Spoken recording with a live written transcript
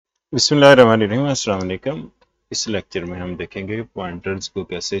बिस्मिल्लाहिर्रहमानिर्रहीम, अस्सलाम वालेकुम। इस लेक्चर में हम देखेंगे कि पॉइंटर्स को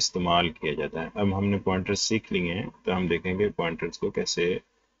कैसे इस्तेमाल किया जाता है। अब हमने पॉइंटर्स सीख लिए हैं तो हम देखेंगे पॉइंटर्स को कैसे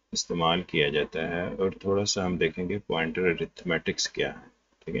इस्तेमाल किया जाता है और थोड़ा सा हम देखेंगे पॉइंटर अरिथमेटिक्स क्या है।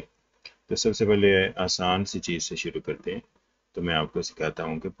 ठीक है, तो सबसे पहले आसान सी चीज़ से शुरू करते हैं। तो मैं आपको सिखाता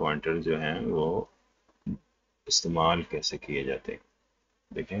हूँ कि पॉइंटर जो हैं वो इस्तेमाल कैसे किए जाते हैं।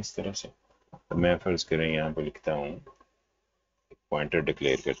 देखें इस तरह से, तो मैं फ़र्ज़ करें यहाँ पर लिखता हूँ, पॉइंटर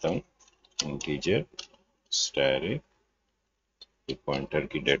डिक्लेयर करता हूँ इंटीजर स्टैटिक, पॉइंटर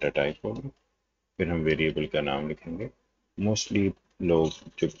की डेटा टाइप होगी। फिर हम वेरिएबल का नाम लिखेंगे। मोस्टली लोग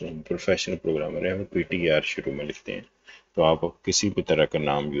जो प्रोफेशनल प्रोग्रामर हैं वो पीटीआर शुरू में लिखते हैं, तो आप किसी भी तरह का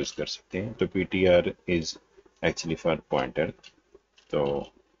नाम यूज़ कर सकते हैं। तो PTR is actually for pointer,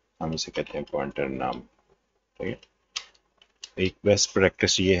 तो हम इसे कहते हैं पॉइंटर नाम। ठीक है, एक बेस्ट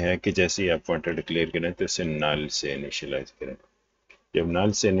प्रैक्टिस ये है कि जैसे ही आप पॉइंटर डिक्लेयर करें तो इसे नल से इनिशियलाइज करें। जब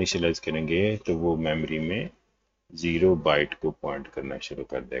नल से इनिशियलाइज करेंगे तो वो मेमोरी में 0 बाइट को पॉइंट करना शुरू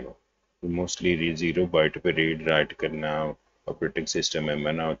कर देगा। तो मोस्टली 0 बाइट पे रीड राइट करना ऑपरेटिंग सिस्टम में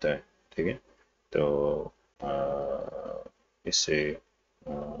मना होता है। ठीक है, तो इससे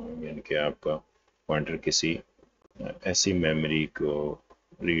यानी कि आपका पॉइंटर किसी ऐसी मेमोरी को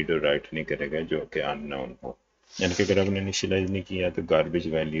रीड और राइट नहीं करेगा जो कि अननोन हो। यानी कि अगर आपने इनिशियलाइज नहीं किया तो गार्बेज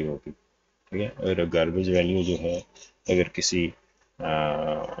वैल्यू होगी। ठीक है, और गार्बेज वैल्यू जो है अगर किसी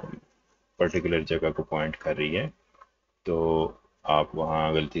पर्टिकुलर जगह को पॉइंट कर रही है तो आप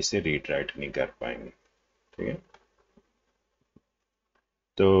वहाँ गलती से रीड राइट नहीं कर पाएंगे। ठीक है,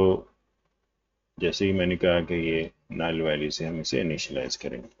 तो जैसे ही मैंने कहा कि ये नल वैल्यू से हम इसे इनिशियलाइज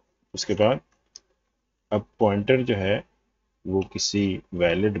करेंगे, उसके बाद अब पॉइंटर जो है वो किसी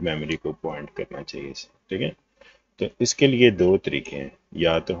वैलिड मेमोरी को पॉइंट करना चाहिए इसे। ठीक है, तो इसके लिए दो तरीके हैं।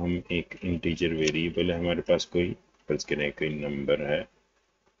 या तो हम एक इंटीजर वेरिएबल है हमारे पास, कोई फर्ज करें कोई नंबर है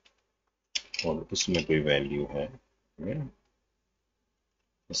और उसमें कोई वैल्यू है, ठीक है,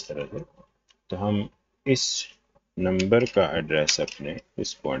 इस तरह से, तो हम इस नंबर का एड्रेस अपने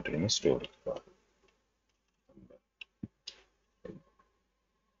इस पॉइंटर में स्टोर करवा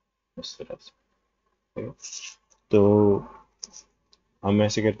इस तरह से। ठीक है? तो हम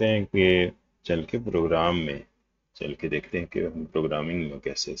ऐसे करते हैं कि चल के प्रोग्राम में चल के देखते हैं कि हम प्रोग्रामिंग में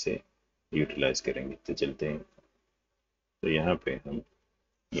कैसे इसे यूटिलाइज करेंगे। तो चलते हैं, तो यहाँ पे हम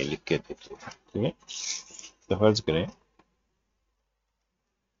ये लिख के देखते हैं। ठीक है, तो फर्ज करें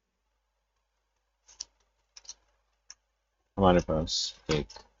हमारे पास एक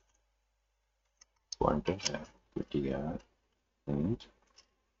पॉइंटर है ptr and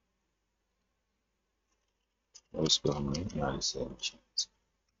और उसको हमने यहाँ से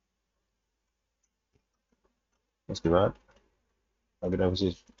उसके बाद अगर आप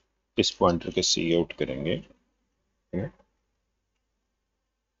इसे इस पॉइंटर के सी आउट करेंगे, ठीक है,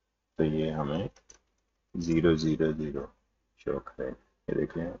 तो ये हमें 0 0 0 शो करेगा। ये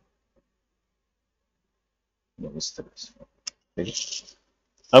देखें इस तरह से। ठीक है,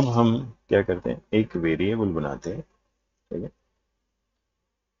 अब हम क्या करते हैं, एक वेरिएबल बनाते हैं। ठीक है,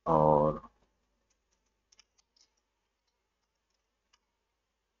 और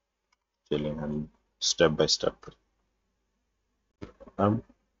चलिए हम स्टेप बाय स्टेप करते हैं। अब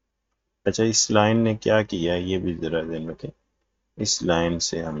अच्छा, इस लाइन ने क्या किया ये भी जरा ध्यान रखें। इस लाइन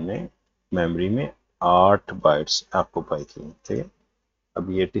से हमने मेमोरी में 8 बाइट्स ऑक्युपाई किए। ठीक है, अब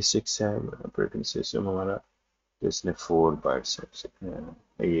ये 86 है ऑपरेटिंग सिस्टम हमारा, तो इसने 4 बाइट्स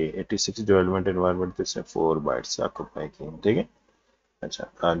ये 86 डेवलपमेंट एनवायरनमेंट, तो इसने 4 बाइट्स ऑक्युपाई किए। ठीक है,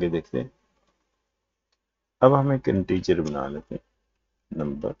 अच्छा आगे देखते हैं। अब हम एक इंटीजर बना लेते हैं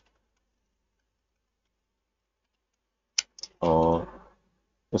नंबर, और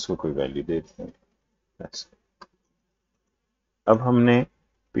उसको कोई वैल्यू दे देते हैं। अब हमने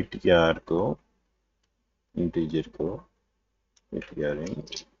ptr को इंटीजर को ptr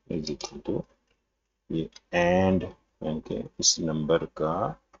इज इक्वल टू ये एंड यानी कि इस नंबर का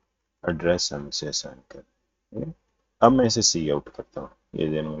एड्रेस हम इसे असाइन करें। अब मैं इसे सी आउट करता हूँ, ये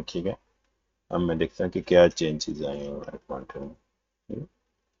ध्यान में रखिएगा। अब मैं देखता हूँ कि क्या चेंजेस आए हैं हमारे पॉइंटर में।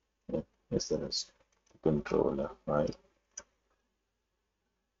 इस तरह से कंट्रोल F5,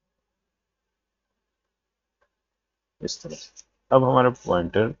 इस तरह से अब हमारा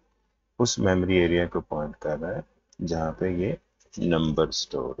पॉइंटर उस मेमोरी एरिया को पॉइंट कर रहा है जहाँ पे ये नंबर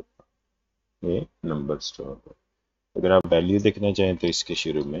स्टोर हो। अगर आप वैल्यू देखना चाहें तो इसके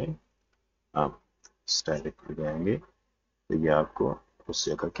शुरू में आप स्टैटिक पे जाएंगे तो ये आपको उस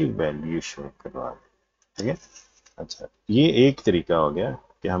जगह की वैल्यू शो करवा दें। ठीक है, अच्छा ये एक तरीका हो गया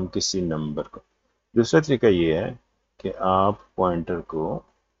कि हम किसी नंबर को। दूसरा तरीका ये है कि आप पॉइंटर को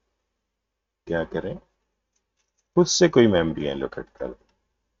क्या करें, खुद से कोई मेमोरी एलोकेट कर दें।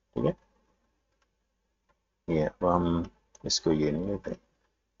 ठीक है, ये अब हम इसको ये नहीं लेते,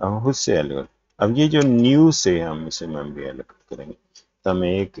 हम खुद से अलग, अब ये जो न्यू से हम इसे मेमोरी अलग करेंगे, तो हमें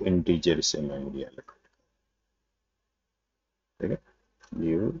एक इंटीजर से मेमोरी अलग, ठीक है,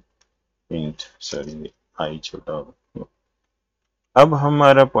 न्यू इंट, सॉरी आई छोटा होगा। अब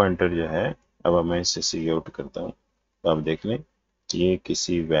हमारा पॉइंटर जो है, अब मैं इसे सी आउट करता हूँ, तो आप देख लें ये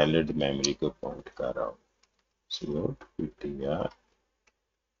किसी वैलिड मेमोरी को पॉइंट कर रहा हो, सी आउट ptr,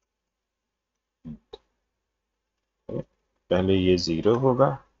 पहले ये 0 होगा,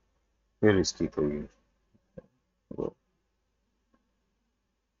 फिर इसकी कोई वो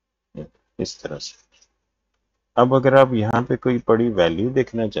इस तरह से। अब अगर आप यहाँ पे कोई बड़ी वैल्यू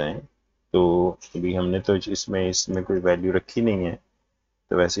देखना चाहें, तो अभी हमने तो इसमें इसमें कोई वैल्यू रखी नहीं है,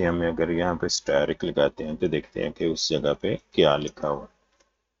 तो वैसे हमें अगर यहाँ पे स्टैरिक लगाते हैं तो देखते हैं कि उस जगह पे क्या लिखा हुआ,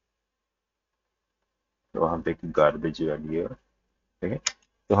 तो वहाँ पे गार्बेज वैल्यू है, ठीक है।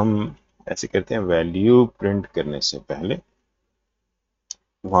 तो हम ऐसे करते हैं, वैल्यू प्रिंट करने से पहले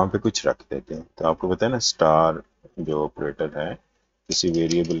वहाँ पे कुछ रख देते हैं। तो आपको पता है ना, स्टार जो ऑपरेटर है किसी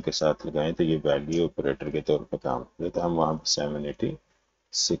वेरिएबल के साथ लगाएं तो ये वैल्यू ऑपरेटर के तौर पर काम करता है, तो हम वहाँ पे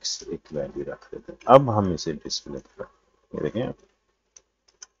 786 एक वैल्यू रख देते हैं। अब हम इसे डिस्प्ले करें, ये देखें आप,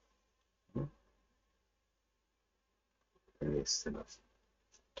 ये इस तरह से,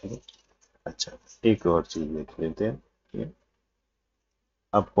 ठीक है। अच्छा, एक और चीज देख लेते हैं, ठीक है।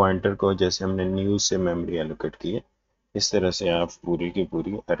 अब पॉइंटर को जैसे हमने न्यू से मेमोरी एलोकेट की है, इस तरह से आप पूरी की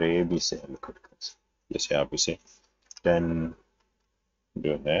पूरी अरे भी से एलोकेट कर सकते। जैसे आप इसे 10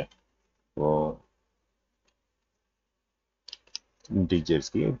 जो है वो इंटीजर्स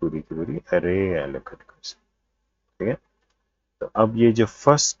की पूरी अरे एलोकेट कर सकते, ठीक है। तो अब ये जो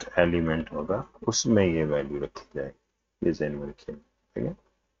फर्स्ट एलिमेंट होगा उसमें ये वैल्यू रखी जाएगी, ये ध्यान में रखिए, ठीक है।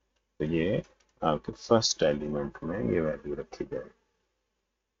 तो ये आपके फर्स्ट एलिमेंट में ये वैल्यू रखी जाएगी,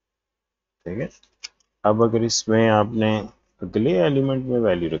 ठीक है। अब अगर इसमें आपने अगले एलिमेंट में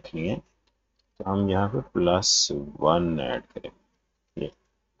वैल्यू रखनी है, तो हम यहाँ पे +1 ऐड करेंगे, ये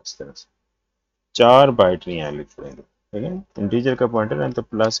इस तरह से 4 बाइट नहीं ऐड करेंगे, ठीक है। इंटीजर का पॉइंटर है तो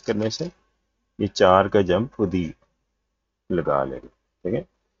प्लस करने से ये 4 का जंप खुद ही लगा लेगा, ठीक है।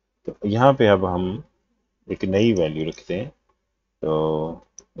 तो यहाँ पे अब हम एक नई वैल्यू रखते हैं, तो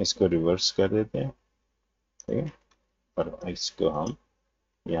इसको रिवर्स कर देते हैं, ठीक है, और इसको हम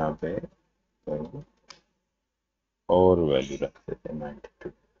यहाँ पे और वैल्यू रख देते हैं 92,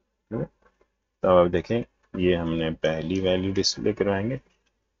 ठीक है। तो अब देखें, ये हमने पहली वैल्यू डिस्प्ले करवाएंगे,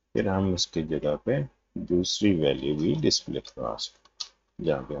 फिर हम उसकी जगह पे दूसरी वैल्यू भी डिस्प्ले करवा सकते,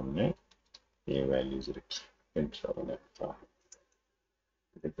 जहाँ पे हमने ये वैल्यूज रखी इंट्रा,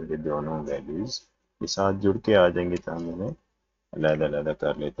 देखिए दोनों वैल्यूज के साथ जुड़ के आ जाएंगे, तो हम इन्हें अलग अलग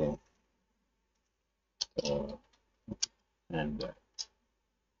कर लेते हैं, तो एंड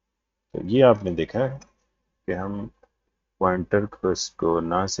तो ये आपने देखा कि हम पॉइंटर को इसको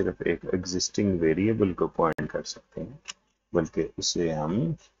ना सिर्फ एक एग्जिस्टिंग वेरिएबल को पॉइंट कर सकते हैं, बल्कि उसे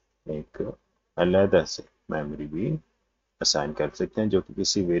हम एक अलग से मेमोरी भी असाइन कर सकते हैं जो कि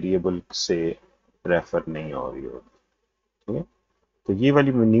किसी वेरिएबल से रेफर नहीं हो रही होगी, ठीक है। तो ये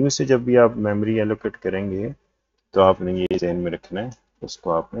वाली न्यू से जब भी आप मेमोरी एलोकेट करेंगे, तो आपने ये ध्यान में रखना है,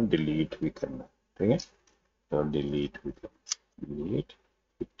 उसको आपने डिलीट भी करना है, ठीक है। तो डिलीट भी करना, डिलीट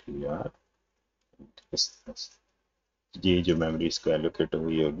ptr, इस तरह से ये जो मेमोरी इसको एलोकेट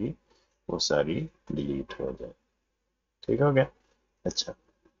हुई होगी वो सारी डिलीट हो जाए, ठीक हो गया। अच्छा,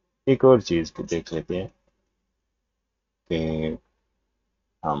 एक और चीज को देख लेते हैं कि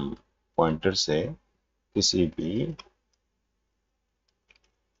हम पॉइंटर से किसी भी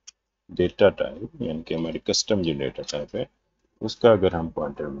डेटा टाइप, यानी कि हमारी कस्टम जो डेटा टाइप है उसका अगर हम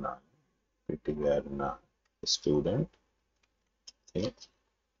पॉइंटर बना ptr ना स्टूडेंट,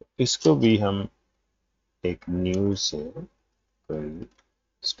 इसको भी हम एक न्यू से कोई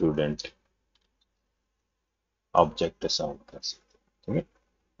स्टूडेंट ऑब्जेक्ट असाइन कर सकते हैं, ठीक है।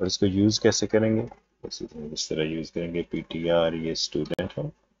 और इसको यूज कैसे करेंगे, इस तरह यूज करेंगे, ptr ये स्टूडेंट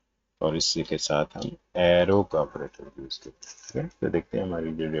है और इसी के साथ हम एरो का ऑपरेटर यूज करते हैं, ठीक है। तो देखते हैं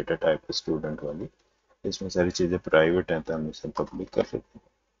हमारी जो डेटा टाइप है स्टूडेंट वाली, इसमें सारी चीजें प्राइवेट हैं तो हम इसे पब्लिक कर लेते हैं,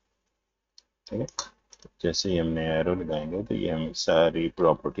 ठीक है। जैसे ही हमने एरो लगाएंगे तो ये हमें सारी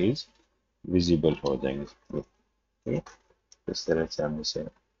प्रॉपर्टीज विजिबल हो जाएंगी, ठीक है। इस तरह से हम इसे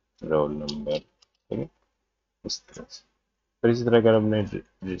रोल नंबर, ठीक है, इस तरह से। फिर इसी तरह अगर हमने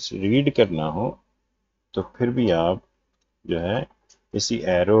रीड करना हो तो फिर भी आप जो है इसी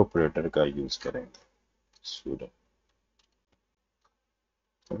एरो ऑपरेटर का यूज करेंगे, स्टूडेंट,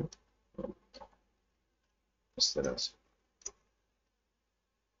 इस तरह से।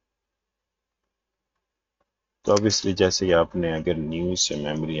 तो अब इसलिए जैसे ही आपने अगर न्यू से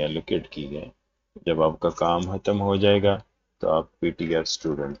मेमोरी एलोकेट की है, जब आपका काम खत्म हो जाएगा तो आप पीटीआर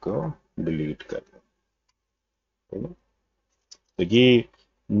स्टूडेंट को डिलीट कर दें। ठीक है, तो ये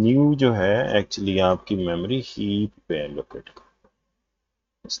न्यू जो है एक्चुअली आपकी मेमोरी हीप पे एलोकेट कर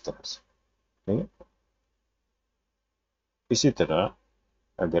इस तरह से। ठीक है, इसी तरह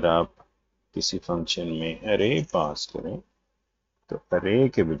अगर आप किसी फंक्शन में अरे पास करें तो अरे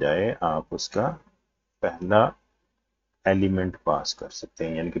के बजाय आप उसका पहला एलिमेंट पास कर सकते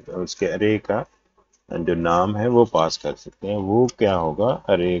हैं, यानी कि उसके अरे का जो नाम है वो पास कर सकते हैं। वो क्या होगा,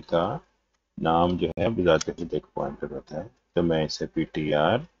 अरे का नाम जो है बजाते खुद एक पॉइंटर होता है, तो मैं इसे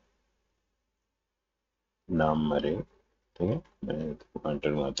पीटीआर नाम अरे, ठीक है, मैं एक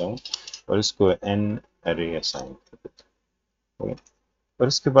पॉइंटर बनाता हूँ और इसको एन अरे असाइन कर देता हूँ। ठीक है, और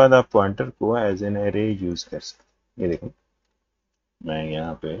उसके बाद आप पॉइंटर को एज एन अरे यूज कर सकते हैं। ये देखें, मैं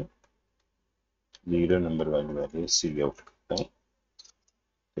यहाँ पे 0 नंबर वाली वैल्यू सी आउट करता हूँ।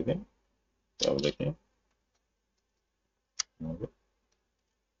 ठीक है, तो अब देखें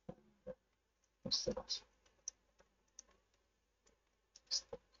इस तरह से,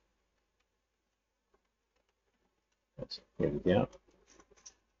 ये देखिए,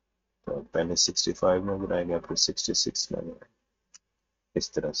 तो पहले 65 नजर आएगा, फिर 66 नजर आएगा,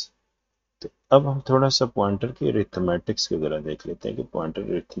 इस तरह से। तो अब हम थोड़ा सा पॉइंटर की अरिथमेटिक्स की जरा देख लेते हैं कि पॉइंटर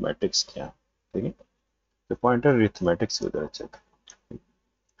अरिथमेटिक्स क्या है। ठीक है, तो पॉइंटर अरिथमेटिक्स की जरा चेक,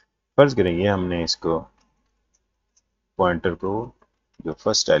 फर्ज करेंगे हमने इसको पॉइंटर को जो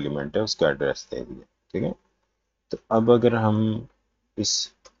फर्स्ट एलिमेंट है उसका एड्रेस दे दिया। ठीक है, तो अब अगर हम इस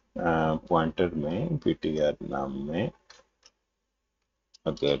पॉइंटर में ptr नाम में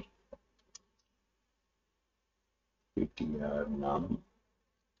अगर ptr नाम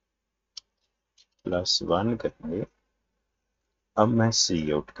 +1 करेंगे, अब मैं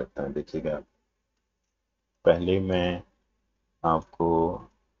सी आउट करता हूँ। देखिएगा, पहले मैं आपको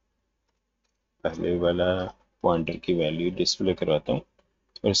पहले वाला पॉइंटर की वैल्यू डिस्प्ले करवाता हूँ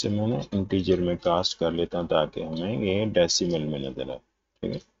और इसे मैंने इंटीजर में कास्ट कर लेता हूँ ताकि हमें ये डेसिमल में नजर आए।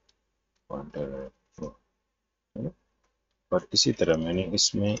 ठीक है, पॉइंटर, और इसी तरह मैंने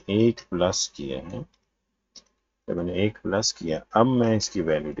इसमें एक प्लस किया है, तो मैंने एक प्लस किया, अब मैं इसकी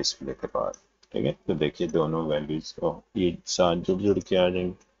वैल्यू डिस्प्ले करवा रहा हूँ। ठीक है, तो देखिए दोनों वैल्यूज को ये साथ जुड़ जुड़ के आ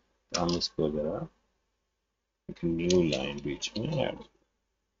जाएंगे, तो हम इसको जरा एक न्यू लाइन बीच में ऐड,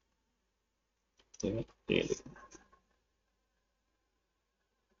 ठीक है, ये देखिए।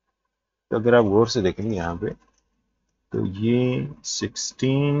 तो अगर आप गौर से देखेंगे यहाँ पे, तो ये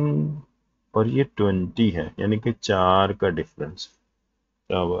 16 और ये 20 है, यानी कि 4 का डिफरेंस।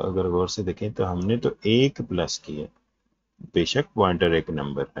 तो अब अगर गौर से देखें तो हमने तो एक प्लस किया, बेशक पॉइंटर एक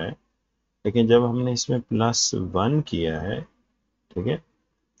नंबर है, लेकिन जब हमने इसमें +1 किया है, ठीक है,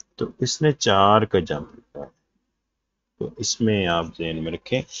 तो इसने 4 का जंप लिया है। तो इसमें आप ध्यान में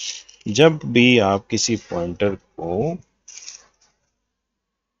रखें, जब भी आप किसी पॉइंटर को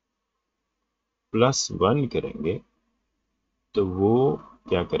 +1 करेंगे तो वो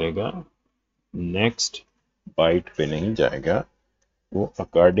क्या करेगा, नेक्स्ट बाइट पे नहीं जाएगा, वो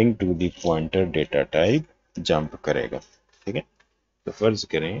according to the pointer data type jump करेगा। ठीक है, तो फर्ज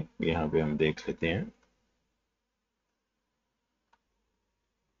करें यहाँ पे हम देख लेते हैं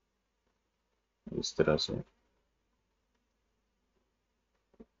इस तरह से,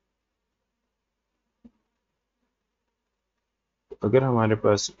 अगर हमारे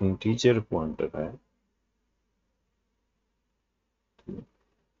पास इंटीजर पॉइंटर है,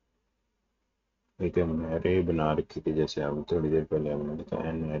 एक हमने एरे बना रखी थी, जैसे हम थोड़ी देर पहले हमने लिखा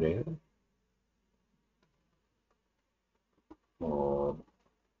एन एरे, और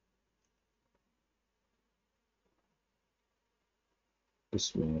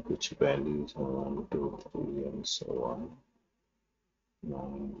इसमें कुछ वैल्यूज 1 2 3 एंड सो ऑन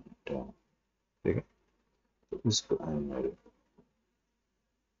 9 10। ठीक है, तो इसको एन एरे,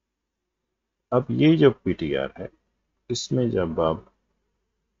 अब ये जो पीटीआर है, इसमें जब आप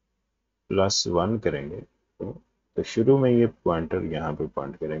 +1 करेंगे तो शुरू में ये पॉइंटर यहाँ पे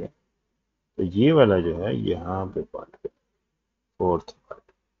पॉइंट करेगा, तो ये वाला जो है यहाँ पे पॉइंट करेगा, फोर्थ पार्ट।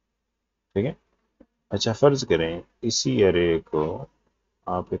 ठीक है, अच्छा फर्ज करें इसी एरे को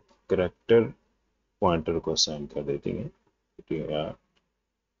आप एक करेक्टर पॉइंटर को असाइन कर देते हैं, ptr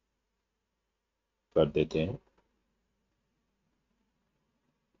कर देते हैं,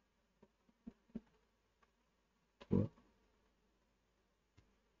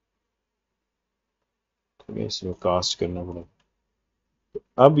 ठीक है, इसमें कास्ट करना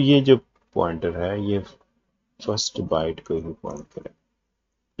पड़ेगा। अब ये जो पॉइंटर है ये फर्स्ट बाइट को ही पॉइंट करेगा,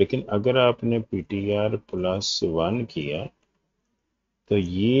 लेकिन अगर आपने ptr +1 किया तो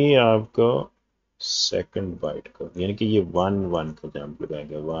ये आपको सेकंड बाइट का, यानी कि ये 1 1 का जंप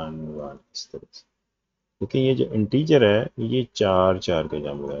लगाएंगे, 1 1 इस तरह से। क्योंकि ये जो इंटीजर है ये 4 4 का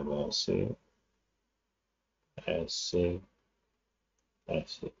जंप लगाएगा, ऐसे ऐसे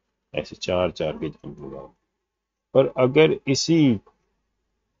ऐसे ऐसे 4 4 के जंप लगाएगा। पर अगर इसी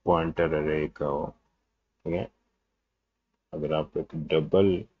पॉइंटर अरे का हो, ठीक है, अगर आप एक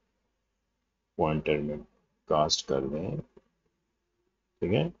डबल पॉइंटर में कास्ट कर दें,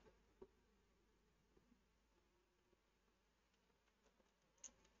 ठीक है,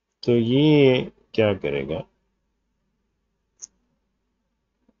 तो ये क्या करेगा,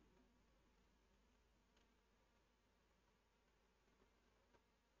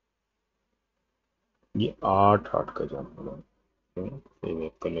 ये 8 8 का जंप होगा, ठीक है। तो ये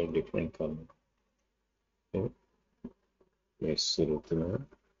कलर डिफरेंट करना, ठीक है, इस सूरत में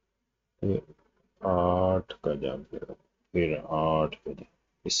ये 8 का जंप होगा, फिर 8 का जंप,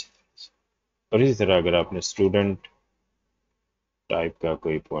 इसी तरह से। और इसी तरह अगर आपने स्टूडेंट टाइप का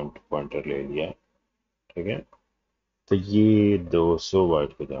कोई पॉइंटर ले लिया, ठीक है, तो ये 200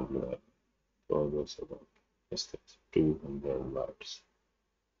 वाट का जंप लगाएगा, तो 200 वाट इस तरह से 200 वाट्स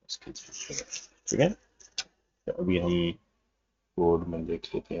इसकी जंप लगाएगा, ठीक है। तो अभी हम कोड में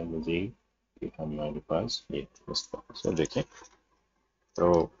देख लेते हैं मजीद कि हमारे पास ये इस तरह से देखें।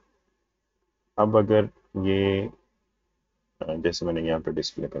 तो अब अगर ये जैसे मैंने यहाँ पे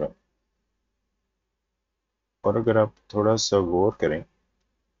डिस्प्ले करा, और अगर आप थोड़ा सा गौर करें,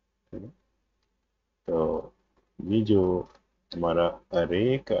 ठीक है, तो ये जो हमारा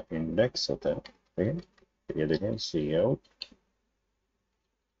अरे का इंडेक्स होता है, ठीक है, तो ये देखें सी आउट,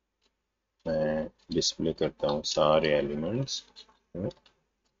 मैं डिस्प्ले करता हूँ सारे elements,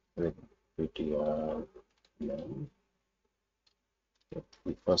 PTR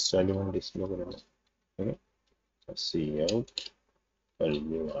first element display करेंगे, ठीक है, सी आउट, और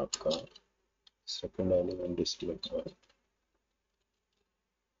ये आपका सेकंड एलिमेंट डिस्प्ले कर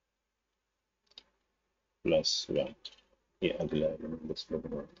 +1, ये अगला एलिमेंट डिस्प्ले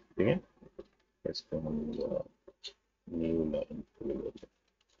करेंगे, ठीक है। इसको हम न्यू लाइन ले लेते हैं।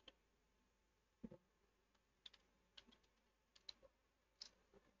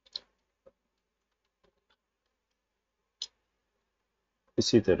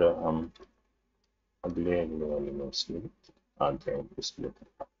 इसी तरह हम अगले अगले एलिमेंट्स में आते हैं डिस्प्ले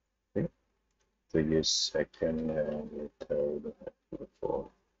पर, ठीक है। तो ये सेकंड है, ये थर्ड है, ये फोर्थ,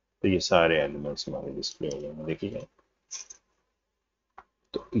 तो ये सारे एलिमेंट्स हमारे डिस्प्ले हो गए, देखिए।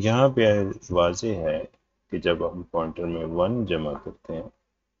 तो यहाँ पे वाज़ेह है कि जब हम पॉइंटर में 1 जमा करते हैं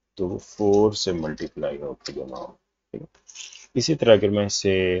तो वो 4 से मल्टीप्लाई होकर जमा हो, ठीक है। इसी तरह अगर मैं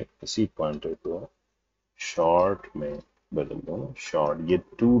इसे इसी पॉइंटर को शॉर्ट में बदल दूँ, शॉर्ट, ये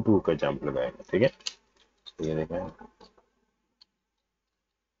 2 2 का जंप लगाएगा, ठीक है। तो ये देखें,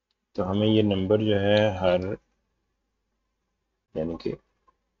 तो हमें ये नंबर जो है हर, यानी कि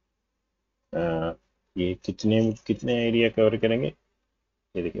ये कितने कितने एरिया कवर करेंगे,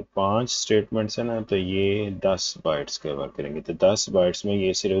 ये देखिए 5 स्टेटमेंट्स है ना, तो ये 10 बाइट्स कवर करेंगे। तो 10 बाइट्स में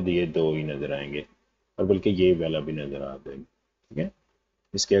ये सिर्फ ये 2 ही नजर आएंगे, और बल्कि ये वाला भी नजर आ जाएंगे, ठीक है।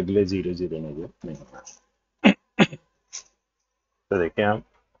 इसके अगले 0 0 नजर नहीं आ रहे। तो देखें आप,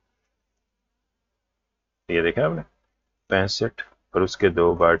 ये देखा आपने 65, और उसके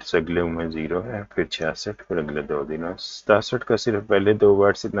 2 बाइट्स अगले में 0 है, फिर 66, फिर अगले 2 दिनों 67 का सिर्फ पहले 2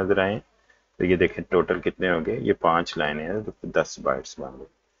 बाइट्स नजर आए। तो ये देखें टोटल कितने हो गए, ये 5 लाइनें हैं, तो 10 बाइट्स बन गए।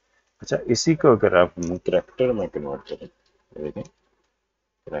 अच्छा, इसी को अगर आप करैक्टर में कन्वर्ट करें, देखें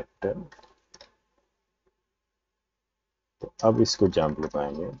करैक्टर, तो अब इसको जंप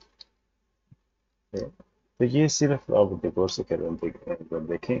लगाएंगे, तो ये सिर्फ आप देखो से कर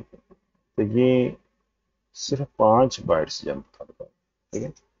देखें, तो ये सिर्फ 5 बाइट्स जंप करता है, ठीक है।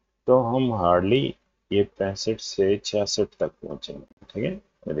 तो हम हार्डली ये 65 से 66 तक पहुंचेंगे, ठीक है।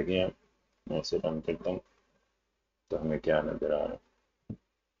 तो देखिए आप, मैं इसे रन करता हूँ, तो हमें क्या नजर आ रहा है,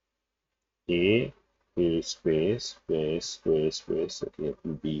 ए फिर space space space space,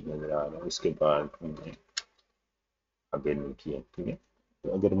 B नजर आ रहा है, उसके बाद हमने आगे नहीं किया, ठीक है।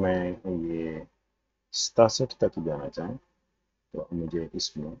 तो अगर मैं ये 67 तक जाना चाहें, तो मुझे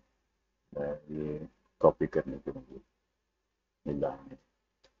इसमें ये कॉपी करनी पड़ेगी, ये लाइन।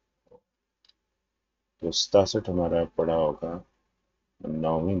 तो 67 हमारा पड़ा होगा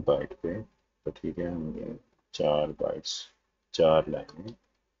 9वीं बाइट पे, तो ठीक है, हम ये 4 बाइट्स 4 लाइनें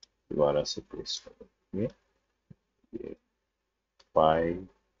दोबारा से पेस्ट करेंगे, ये 5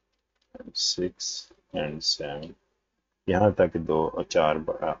 एंड 6 एंड 7, यहाँ तक 2 और 4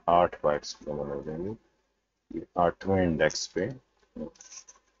 8 बाइट्स कवर हो जाएंगे। ये 8वें इंडेक्स पे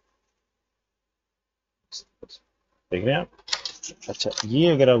देख रहे हैं आप, अच्छा,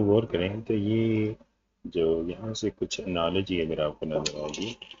 ये अगर आप गौर करें तो ये जो यहाँ से कुछ नॉलेज ही अगर आपको नजर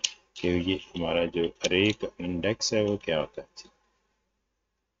आएगी कि ये हमारा जो अरे का इंडेक्स है वो क्या होता है।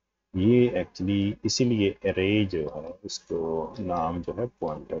 ये एक्चुअली इसीलिए अरे जो है उसको नाम जो है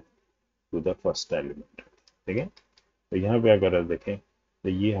pointer to the first element, ठीक है। तो यहाँ पे अगर आप देखें तो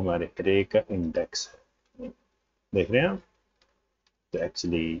ये हमारे अरे का इंडेक्स है, देख रहे हैं आप। तो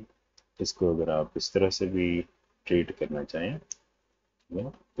एक्चुअली इसको अगर आप इस तरह से भी ट्रीट करना चाहें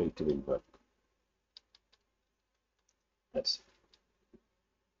तो इट विल वर्क ऐसे,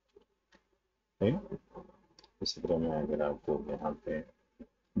 ठीक है। इसी तरह मैं अगर आपको यहाँ पे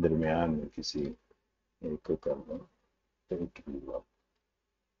दरमियान में किसी एक को कर दूँ तो इट विल वर्क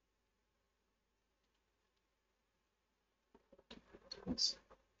ऐसे,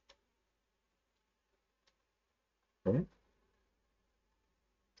 ठीक है?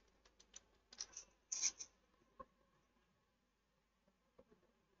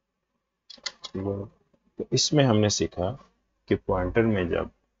 तो इसमें हमने सीखा कि पॉइंटर में जब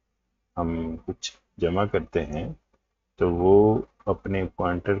हम कुछ जमा करते हैं तो वो अपने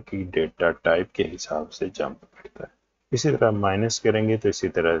पॉइंटर की डेटा टाइप के हिसाब से जंप करता है। इसी तरह माइनस करेंगे तो इसी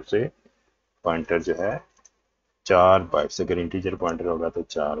तरह से पॉइंटर जो है 4 बाइट्स, अगर इंटीजर पॉइंटर होगा तो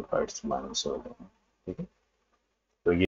 4 बाइट्स माइनस हो जाएंगे, ठीक है।